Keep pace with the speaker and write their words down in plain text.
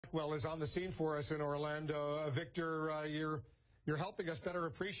Blackwell is on the scene for us in Orlando. Victor, you're helping us better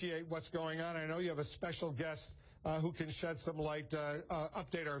appreciate what's going on. I know you have a special guest who can shed some light,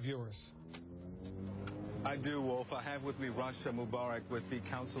 update our viewers. I do, Wolf. I have with me Rasha Mubarak with the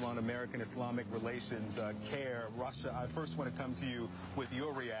Council on American-Islamic Relations, CAIR. Rasha, I first want to come to you with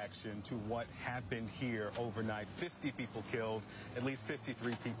your reaction to what happened here overnight. 50 people killed, at least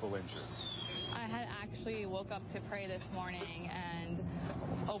 53 people injured. I had actually woke up to pray this morning and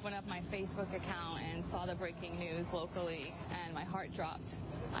opened up my Facebook account and saw the breaking news locally, and my heart dropped.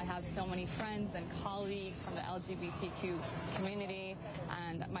 I have so many friends and colleagues from the LGBTQ community,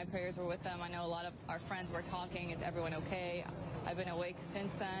 and my prayers were with them. I know a lot of our friends were talking, is everyone okay? I've been awake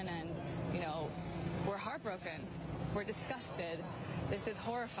since then, and, you know, we're heartbroken. We're disgusted. This is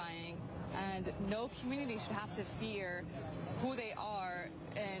horrifying, and no community should have to fear who they are,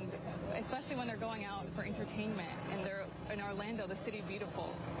 and especially when they're going out for entertainment, and they're in Orlando, the city beautiful.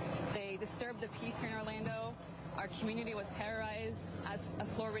 They disturbed the peace here in Orlando. Our community was terrorized. As a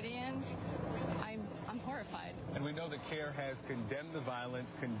Floridian, I'm horrified. And we know that CAIR has condemned the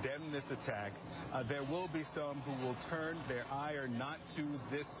violence, condemned this attack. There will be some who will turn their ire not to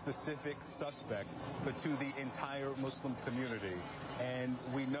this specific suspect, but to the entire Muslim community. And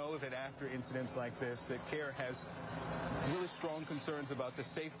we know that after incidents like this, that CAIR has really strong concerns about the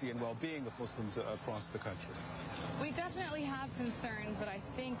safety and well-being of Muslims across the country. We definitely have concerns, but I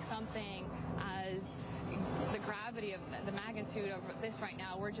think something as the gravity of the magnitude of this right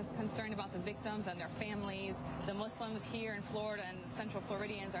now, we're just concerned about the victims and their families. The Muslims here in Florida and Central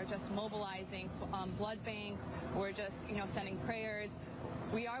Floridians are just mobilizing blood banks. We're just, sending prayers.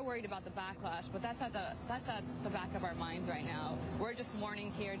 We are worried about the backlash, but that's at the back of our minds right now. We're just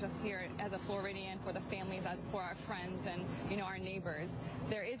mourning here, as a Floridian, for the families, for our friends and, our neighbors.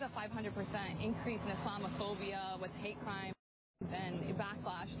 There is a 500% increase in Islamophobia with hate crime and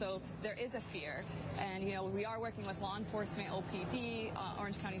backlash, so there is a fear, and we are working with law enforcement, OPD,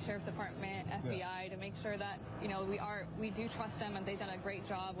 Orange County Sheriff's Department, FBI, to make sure that we do trust them, and they've done a great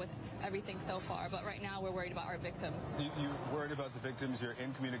job with everything so far. But right now we're worried about our victims. You're worried about the victims. You're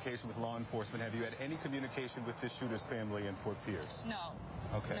in communication with law enforcement. Have you had any communication with this shooter's family in Fort Pierce? No.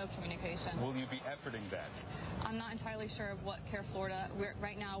 Okay. No communication. Will you be efforting that? I'm not entirely sure of what CAIR Florida.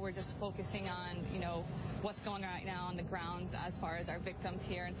 Right now we're just focusing on what's going on right now on the grounds as far as our victims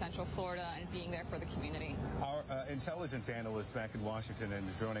here in Central Florida and being there for the community. Our intelligence analyst back in Washington and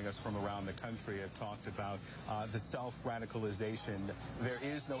is joining us from around the country have talked about the self-radicalization. There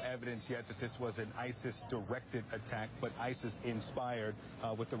is no evidence yet that this was an ISIS-directed attack, but ISIS-inspired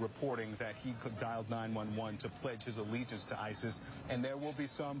with the reporting that he could dial 911 to pledge his allegiance to ISIS. And there will be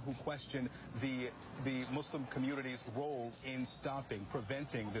some who question the Muslim community's role in stopping,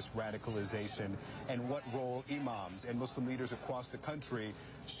 preventing this radicalization, and what role imams and Muslim leaders across the country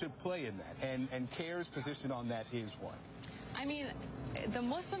should play in that. And CAIR's position on that is what? I mean, the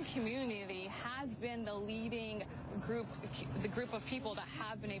Muslim community has been the leading group, the group of people that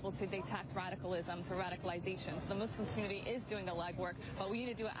have been able to detect radicalism, so radicalization. So the Muslim community is doing the legwork, but we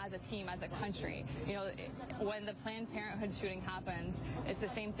need to do it as a team, as a country. When the Planned Parenthood shooting happens, it's the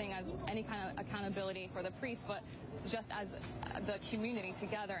same thing as any kind of accountability for the priests, but just as the community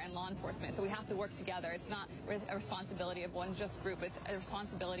together and law enforcement. So we have to work together. It's not a responsibility of one just group. It's a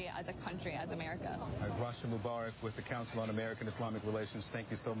responsibility as a country, as America. All right, Rasha Mubarak with the Council on American-Islamic Relations,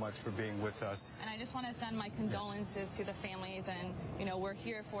 thank you so much for being with us. And I just want to send my condolences to the families, and we're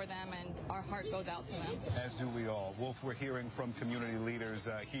here for them, and our heart goes out to them. As do we all. Wolf, we're hearing from community leaders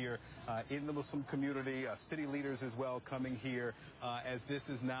here in the Muslim community, city leaders as well coming here, as this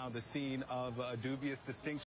is now the scene of a dubious distinction.